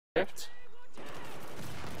left.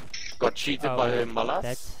 Got cheated by Malas.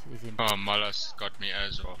 That is him. Oh, Malas got me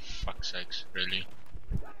as well. Fuck's sakes, really.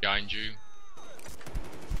 Behind you.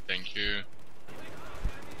 Thank you.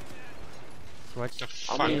 What the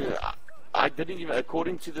fuck? I mean, I didn't even,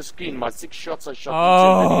 according to the screen, my 6 shots I shot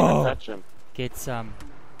into him, didn't even touch him. Get some.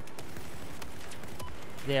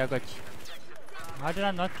 There, I got you. How did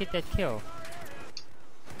I not get that kill?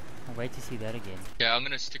 I'll wait to see that again. Yeah, I'm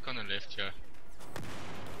gonna stick on the left here.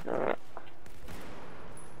 Alright.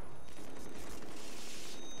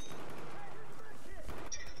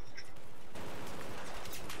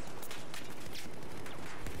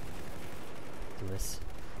 Do this.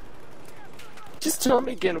 Just tell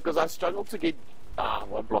me again, because I struggle to get...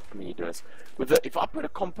 what blocked me, Doris? If I put a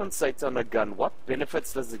compensator on a gun, what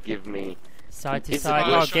benefits does it give me? Side to Is it side.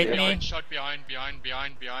 good? Oh, Shot get behind, me. Shot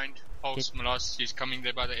behind. Pulse Malas, he's coming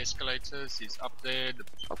there by the escalators. He's up there.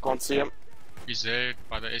 I can't see him. He's there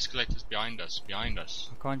by the escalators behind us.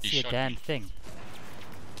 I can't He see a shot damn me. thing.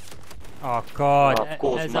 Oh god. Of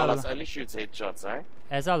course, as Malas I, only shoots headshots, eh?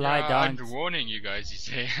 as I lie down. I'm warning you guys, he's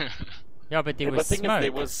there. Yeah, but there The was thing smoke. is,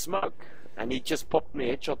 there was smoke, and he just popped me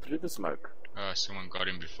a headshot through the smoke. Someone got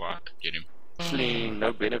him before I could get him. Actually,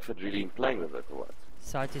 no benefit really in playing with it, or what?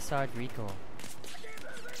 Side to side recoil.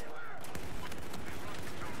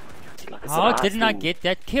 Like I said, How didn't I still- get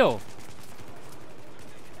that kill?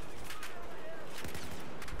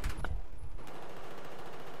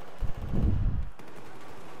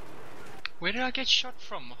 Where did I get shot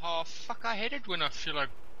from? Oh fuck, I hate it when I feel like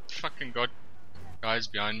fucking got guys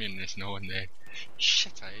behind me and there's no one there.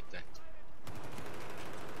 Shit, I hate that.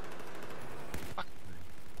 Fuck.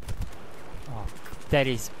 Oh, that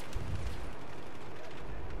is.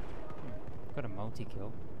 Got a multi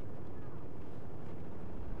kill.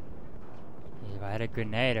 If I had a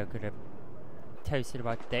grenade, I could have toasted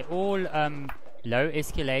about. They're all low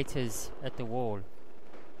escalators at the wall.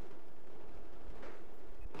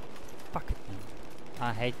 Fuck it, man.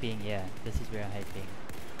 I hate being here. This is where I hate being.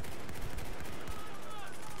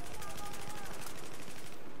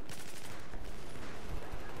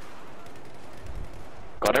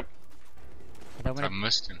 Got him. I don't I wanna-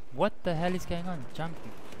 missed him. What the hell is going on? Jump,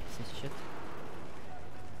 you piece of shit.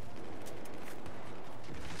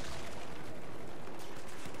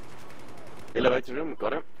 Elevator room,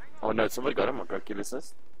 got him. Oh no, somebody got him. I got kill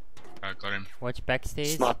assist. I got him. Watch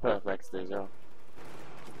backstairs. Sniper backstairs, yeah.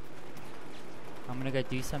 I'm gonna go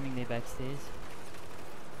do something there backstairs.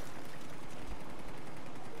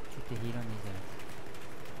 Get the heat on these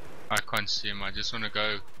guys. I can't see him. I just want to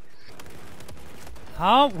go.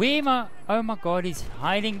 How? Where am I? Oh my god, he's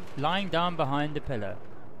hiding, lying down behind the pillar.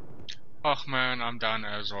 Oh man, I'm down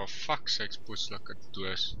as well. Fuck's sakes, push like a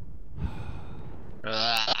doos.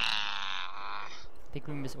 I think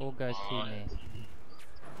we must all go through there.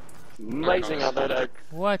 Amazing how that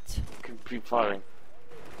What? could be firing.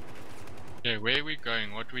 Yeah, where are we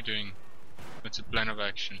going? What are we doing? What's the plan of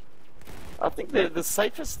action? I think the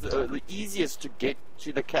safest, the easiest to get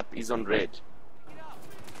to the cap is on red.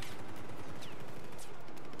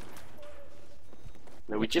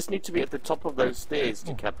 Now we just need to be at the top of those stairs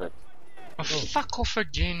to cap it. Oh, fuck off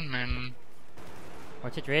again, man.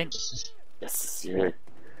 Watch it, Red. Yes, yeah.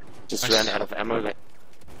 Just I ran see. out of ammo. Like,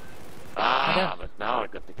 but now I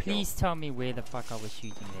got the kill. Please tell me where the fuck I was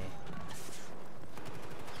shooting there.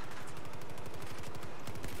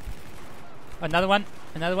 Another one.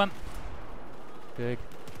 Another one. Good.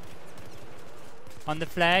 On the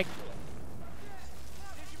flag.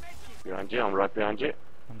 Behind you, I'm right behind you.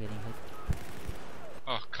 I'm getting hit.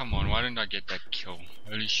 Oh, come on. Why didn't I get that kill?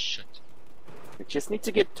 Holy shit. We just need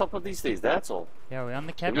to get top of these stairs, that's all. Yeah, we're on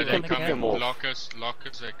the cap. No, We're They're on the pick cap. them coming. off.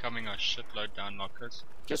 Lockers. They're coming a shitload down lockers.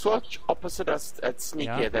 Just watch opposite us at Sneak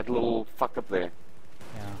Yeah. here, that little fuck up there.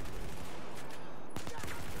 Yeah.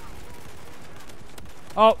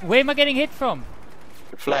 Oh, where am I getting hit from?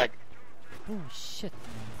 The flag. Oh shit,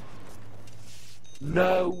 man.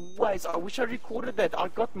 No ways. I wish I recorded that. I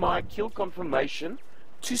got my kill confirmation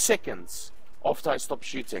 2 seconds after I stopped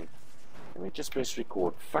shooting. Let me just press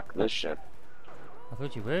record. Fuck this shit. I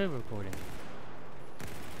thought you were recording.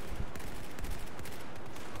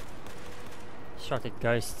 Shot at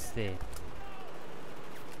ghosts there.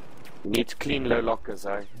 We need to clean low lockers,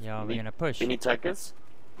 eh? Yeah, we're gonna push. Any takers?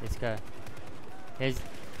 Let's go. There's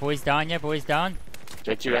boys down here, boys down.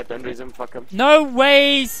 JT Rat, don't raise him, fuck him. No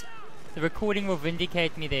ways! The recording will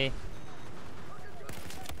vindicate me there.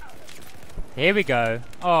 There we go.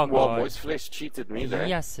 Oh Well, god. Moist Flesh cheated me there.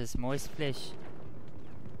 Yes, it's moist flesh.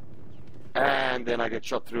 And then I get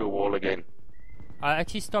shot through a wall again. I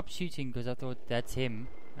actually stopped shooting because I thought that's him,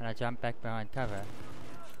 and I jumped back behind cover.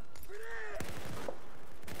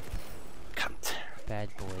 bad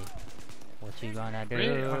boy. What you gonna do?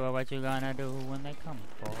 Really? What you gonna do when they come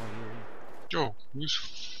for you? Yo,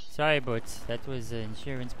 who's... Sorry, but that was an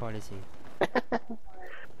insurance policy.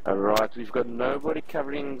 Alright, we've got nobody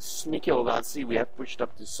covering sneaky. Although I see we have pushed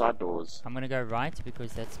up to side doors. I'm gonna go right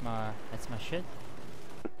because that's my shit.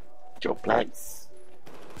 It's your place.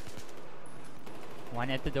 One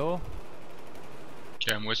at the door.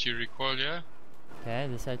 Cam, what's your recoil, yeah? Okay,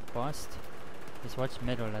 this side fast. Just watch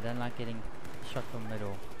middle. I don't like getting shot from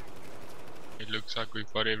middle. It looks like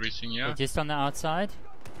we've got everything, They're yeah? just on the outside.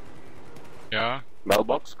 Yeah?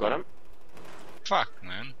 Mailbox, got him. Fuck,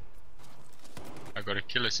 man. I got a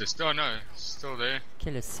kill assist. Oh no, it's still there.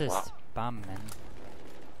 Kill assist. Wow. Bum, man.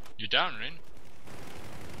 You down, Ren?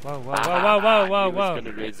 Whoa, whoa, whoa, whoa, whoa, He whoa. was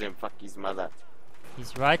gonna raise him, fuck his mother.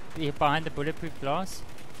 He's right behind the bulletproof glass.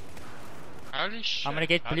 Holy shit. I'm gonna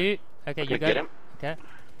get blue. Okay, you Okay, go. get him. Okay.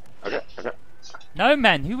 Okay. No,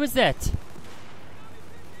 man. Who was that?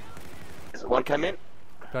 One come in.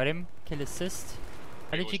 Got him. Kill assist.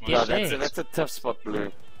 How did you was get my- there? That's a tough spot,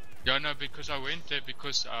 Blue. Yeah, no, because I went there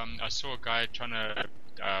because I saw a guy trying to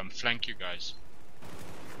flank you guys.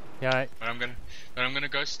 Yeah, But I'm gonna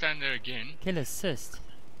go stand there again. kill assist.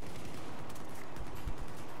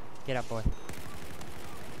 Get up, boy.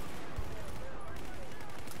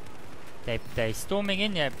 They storming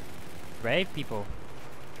in there. Brave people.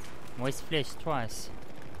 Moist flesh twice.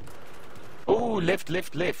 Oh, left. Okay,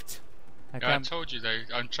 Yeah, I told you,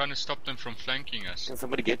 I'm trying to stop them from flanking us. Can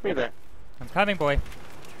somebody get me there? I'm coming, boy.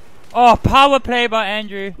 Oh, power play by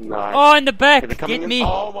Andrew. Nice. Oh, in the back. Okay, they're coming Get in. me.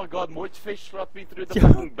 Oh my god, Moist Fish shot me through the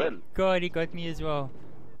fucking bin. God, he got me as well.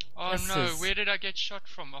 Oh This no, is- where did I get shot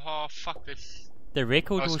from? Oh fuck this. The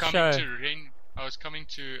record I was will coming show. to ring. I was coming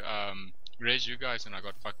to raise you guys, and I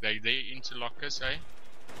got fucked. They into lockers, eh?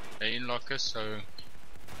 They in lockers, so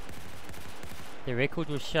The record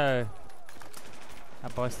will show. I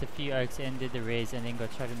bossed a few oaks, ended the res, and then got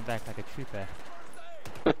shot in the back like a trooper.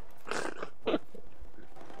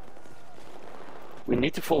 We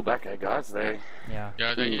need to fall back, guys. They Yeah.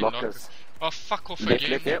 yeah, they in lockers. lockers. Oh fuck off Left,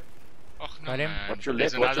 again. left, yep. Oh no, Got him. man. Watch your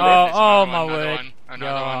There's left, watch another your one, left. there's Oh, another my one, word.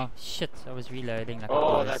 Another Yeah, one. shit, I was reloading like a Oh,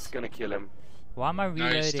 boss. that's gonna kill him. Why am I No,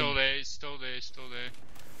 reloading? he's still there. He's still there. He's still there.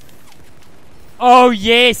 Oh,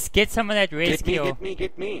 yes! Get some of that res kill.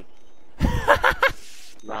 Get me.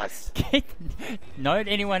 Nice. Not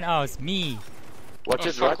anyone else, me. Watch Oh,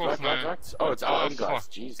 it, fuck right. off, man. Oh, it's our Oh, own guys.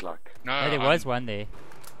 fuck. Jeez, like. No, Oh, there was one there.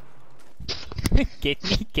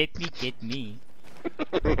 Get me.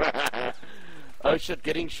 Oh shit,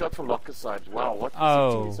 getting shot from locker side. Wow, what is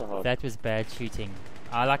Oh, it so hard? that was bad shooting.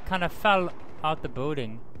 I like kind of fell out the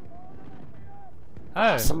building.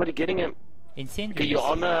 Oh, Somebody getting him. Okay, incendiaries. you're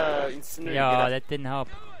on a incendiary. Yeah, Get up. that didn't help.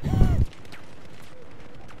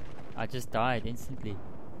 I just died instantly.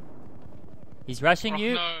 He's rushing Oh,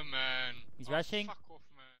 you. no, man. He's Oh, rushing. Fuck off,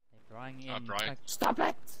 man. They're Drying in, Brian. like, Stop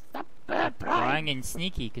it! Stop it, drying Brian! in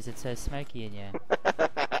sneaky because it's so smoky in here.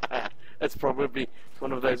 It's probably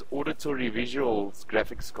one of those auditory visuals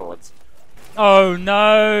graphics cards. Oh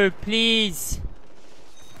no, please.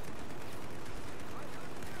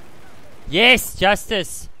 Yes,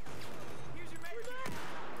 justice.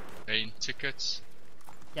 Paying tickets.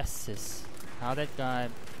 Justice. How that guy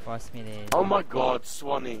bossed me there. Oh my god,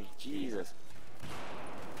 Swanee. Jesus.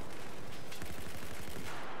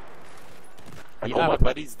 And You all my up?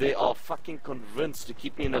 buddies there are fucking convinced to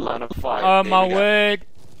keep me in the line of fire. Oh There my we go. word.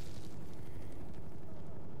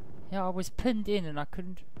 Yeah, I was pinned in and I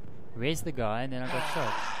couldn't raise the guy and then I got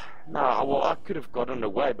shot. Nah, well, I could have gotten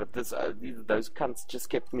away, but those cunts just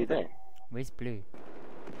kept me there. Where's Blue?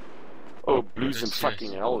 Oh, blues and Yes,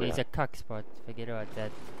 fucking yes. hell, He's yeah. a cuck spot. Forget about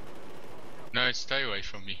that. No, stay away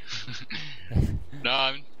from me.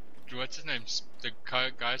 No, what's his name? The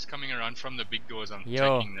guys coming around from the big doors. I'm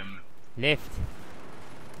Yo. taking them. Left.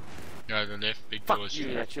 Yeah, the left big Fuck doors.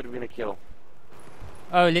 you, that should have been a kill.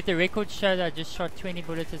 Oh, let the record show that I just shot 20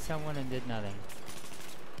 bullets at someone and did nothing.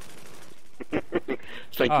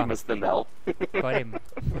 Thank Ah. you, Mr. Nell. Got him.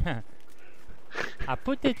 I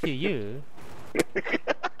put it to you.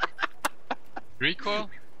 Recoil?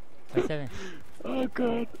 What's that? Oh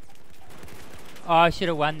god. Oh, I should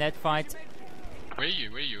have won that fight. Where are you?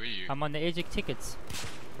 Where are you? Where are you? I'm on the edge of tickets.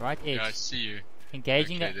 Right edge. Yeah, I see you.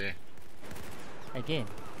 Engaging Okay, it there. again.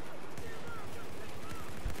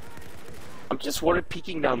 I'm just worried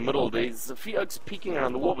peeking down middle. There's a few oaks peeking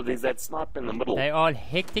around the wall, but there's that sniper in the middle. They all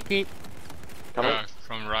hectically. Come on.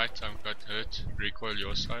 From right, I've got hurt. Recoil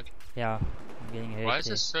your side. Yeah, I'm getting hurt. Why is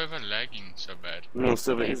there. the server lagging so bad? No,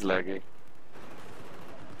 server is laggy.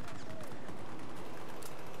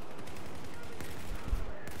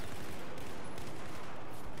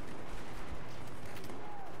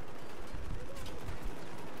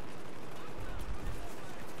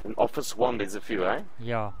 In Office 1 there's a few, eh?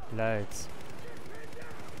 Yeah, loads.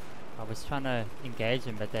 I was trying to engage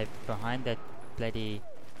them, but they're behind that bloody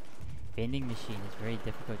vending machine. It's very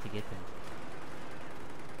difficult to get them.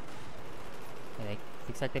 Okay,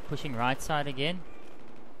 looks like they're pushing right side again.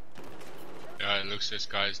 Yeah, it looks this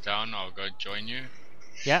guy's down. I'll go join you.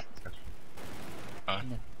 Yeah.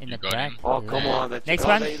 In You the got back. him? Oh, come on. Next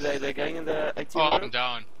one. They're going in the 18 Oh, room. I'm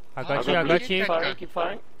down. I got Oh, you, I got really? you. Keep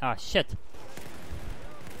firing. Ah, shit.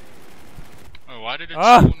 Oh, why did it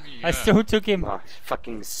Oh, spawn me? I still took him. Oh,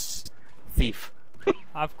 fucking thief.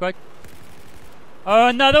 I've got... Oh,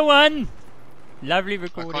 another one! Lovely I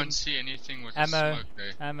recording. can't see anything with the Ammo, smoke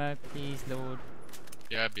there. ammo, please, Lord.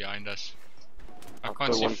 Yeah, behind us. I I've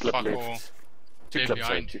can't got see one clip fuck left. all. Two They're clips,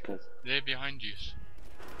 sorry, behind. two clips. They're behind you.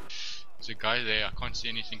 There's a guy there. I can't see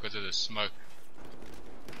anything because of the smoke.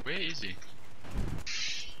 Where is he?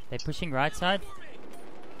 They're pushing right side.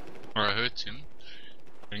 Or I hurt him.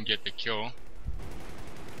 Didn't get the kill.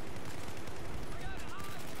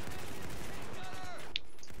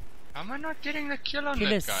 How am I not getting the kill on Kill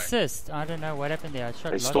that guy? assist. I don't know what happened there. I shot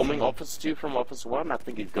They're lots storming of Office 2 from Office 1. I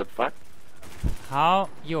think he's got fucked. How?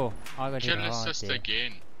 Yo, I got hit Kill hard assist there.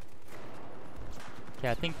 again. Okay,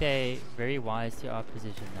 I think they're very wise to our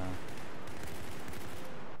position now.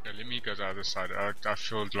 Yeah, let me go to the other side. I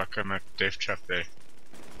feel like I'm at death trap there.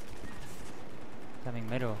 Coming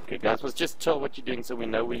middle. Okay, guys, let's just tell what you're doing so we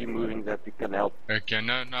know where you're moving that we can help. Okay,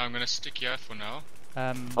 no, I'm gonna stick here for now.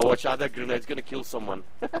 Oh, watch out, that grenade's gonna kill someone.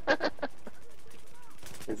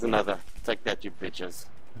 There's another. Take that, you bitches.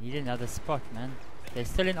 Need another spot, man. They're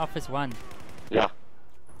still in Office 1. Yeah.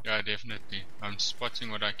 Yeah, definitely. I'm spotting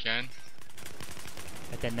what I can.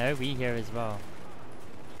 But they know we here as well.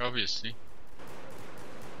 Obviously.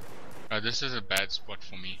 This is a bad spot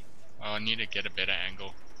for me. I need to get a better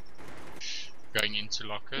angle. Going into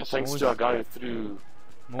Well, lockers. thanks to our guy who threw...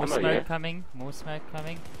 More Ammo, smoke yeah? coming. More smoke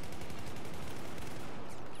coming.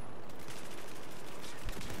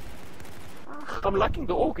 I'm liking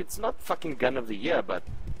the AUG. It's not fucking gun of the year, but...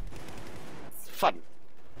 it's fun.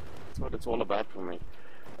 That's what it's all about for me.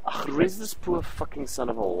 Ugh, where's this poor fucking son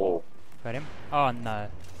of a whore? Got him. Oh no.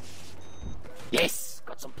 Yes!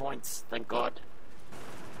 Got some points, thank God.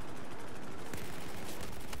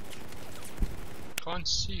 Can't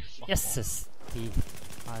see. Fuck Yes, off.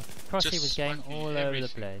 my crosshair Just was going smoking all over the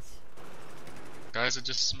everything. place. Guys are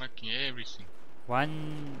just smoking everything.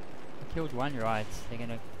 One... I killed one right. They're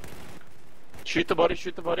gonna... Shoot the body,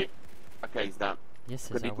 shoot the body. Okay, he's down. Yes,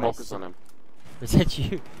 Good I hit markers wasted. on him. Was that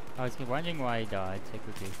you? I was wondering why he died so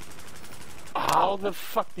quickly. How the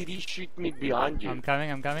fuck did he shoot me behind you? I'm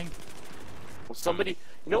coming, I'm coming. Well, somebody...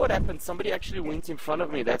 You know what happened? Somebody actually went in front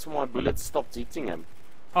of me. That's why my bullets stopped hitting him.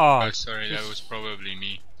 Oh, Oh, sorry, that just- was probably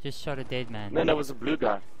me. just shot a dead man. No, it was a blue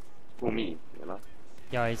guy. For me, you know.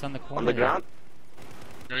 Yeah, he's on the corner On the there. ground?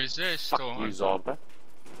 Or is there Fuck still? you, I Zarba.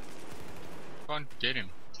 can't get him.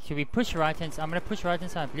 Should we push right hand? I'm gonna push right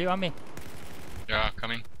hand side. Blue on me. Yeah,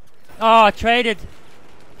 coming. Oh, I traded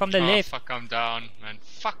from the Oh, left. fuck, I'm down, man.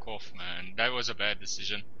 Fuck off, man. That was a bad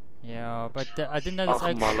decision. Yeah, but I didn't know this Ach,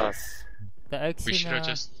 oak. malas. The oak We seem, should have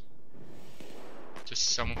just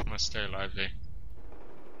someone must stay alive there.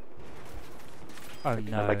 Oh I'll make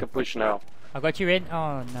no. a push now. I got you in.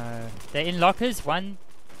 Oh no. They're in lockers. One.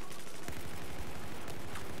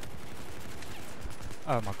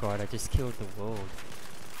 Oh my god, I just killed the world.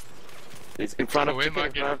 He's in front of Where am I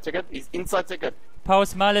ticket, in front of ticket. He's inside ticket.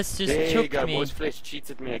 Pulse Malice just There you choked go, me. boys. Flesh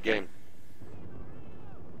cheated me again.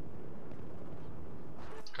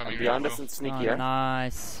 Coming I'm behind Rico. us and sneaky, Oh, eh?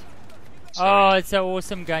 nice. Oh, Sorry. it's an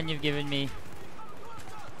awesome gun you've given me.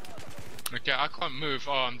 Okay, I can't move.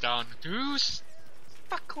 Oh, I'm down. Dude,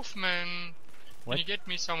 fuck off, man. What? Can you get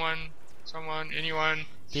me someone? Someone? Anyone?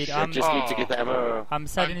 Dude, I I'm just need to get the ammo.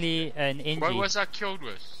 suddenly an NG. What was I killed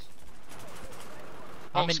with?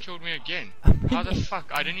 I'm Pulse an- killed me again. I'm How an the N- fuck?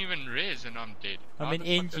 I didn't even res and I'm dead. I'm How an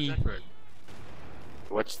the fuck does NG. that work?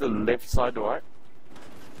 Watch the left side, right?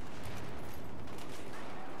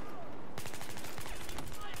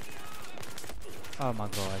 Oh my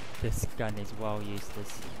god, this gun is well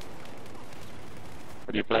useless.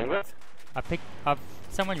 What are you playing with? I picked up,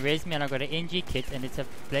 someone raised me and I got an NG kit and it's a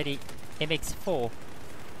bloody MX4.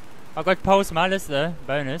 I got Pulse Malice though,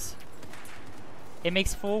 bonus.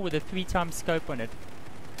 MX4 with a 3x scope on it.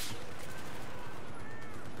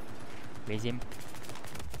 Raise him.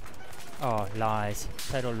 Oh, lies.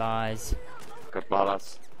 Total lies. Got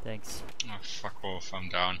malas. Thanks. Oh, fuck off, I'm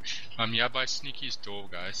down. I'm here by Sneaky's door,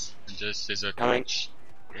 guys. And just there's a Coming.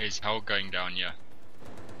 there's hell going down here.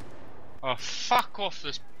 Oh, fuck off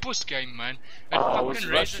this puss game, man. Oh, I That was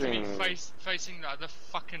fucking Rez has been rushing. facing the other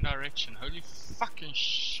fucking direction. Holy fucking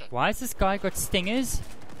shit. Why has this guy got stingers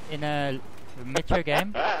in a Metro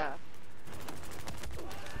game?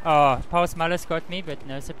 Oh, Pulse Malus got me, but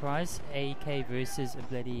no surprise. AK versus a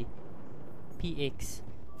bloody PX4.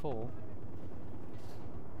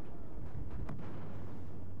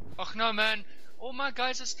 Oh no, man. All my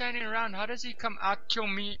guys are standing around. How does he come out kill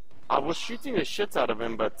me? I was shooting the shit out of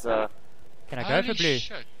him, but Can I go Holy for blue?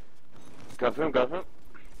 shit. go for him, go for him.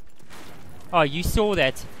 Oh, you saw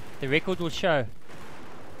that. The record will show.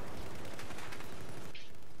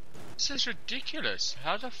 This is ridiculous.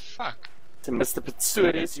 How the fuck? To Mr.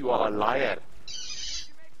 Patsuris, you are a liar.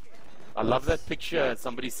 I love that picture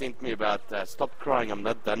somebody sent me about stop crying, I'm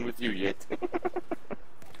not done with you yet.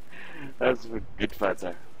 That's a good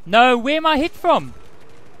photo. No, where am I hit from?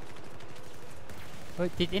 Oh,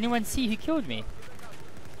 did anyone see who killed me?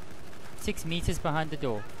 6 meters behind the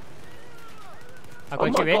door. I Oh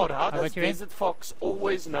got my you in. god, how I does got you in. Desert Fox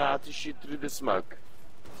always know how to shoot through the smoke?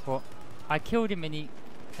 Well, I killed him and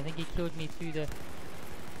I think he killed me through the...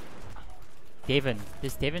 Devon.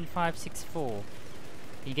 This Devon 564.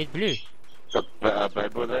 Can you get blue? Got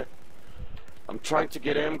Babo there. I'm trying to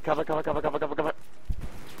get him. Cover.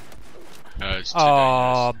 No, it's too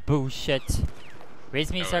Oh, dangerous. bullshit.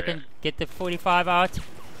 Res me Oh, so I yeah. can get the 45 out.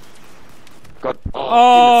 Got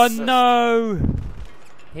Oh, kill assist. no!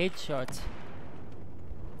 Headshot.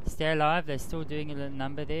 Stay alive. They're still doing a little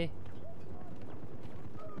number there.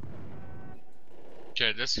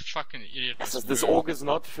 Okay, this fucking idiot. This AUG is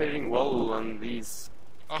not faring well on these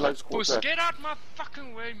Oh, close puss, quarter. get out my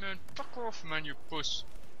fucking way, man. Fuck off, man, you puss.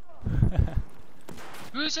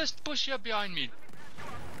 Who's this puss here behind me?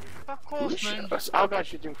 Fuck off, man. That's our guy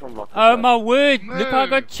shooting from rocket. Oh side. my word! Look how I No.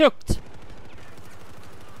 got chooked.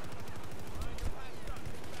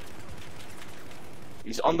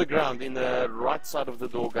 He's on the ground in the right side of the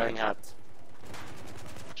door going out.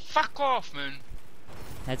 Fuck off, man.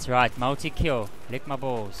 That's right, multi-kill. Lick my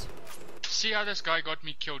balls. See how this guy got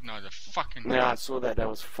me killed now, the fucking... Yeah, I saw that. That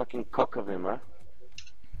was fucking cock of him, huh?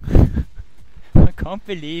 I can't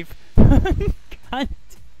believe... I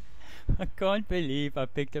can't believe I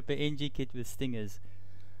picked up an NG kit with stingers.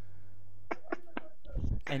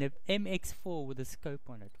 And an MX4 with a scope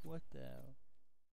on it. What the hell?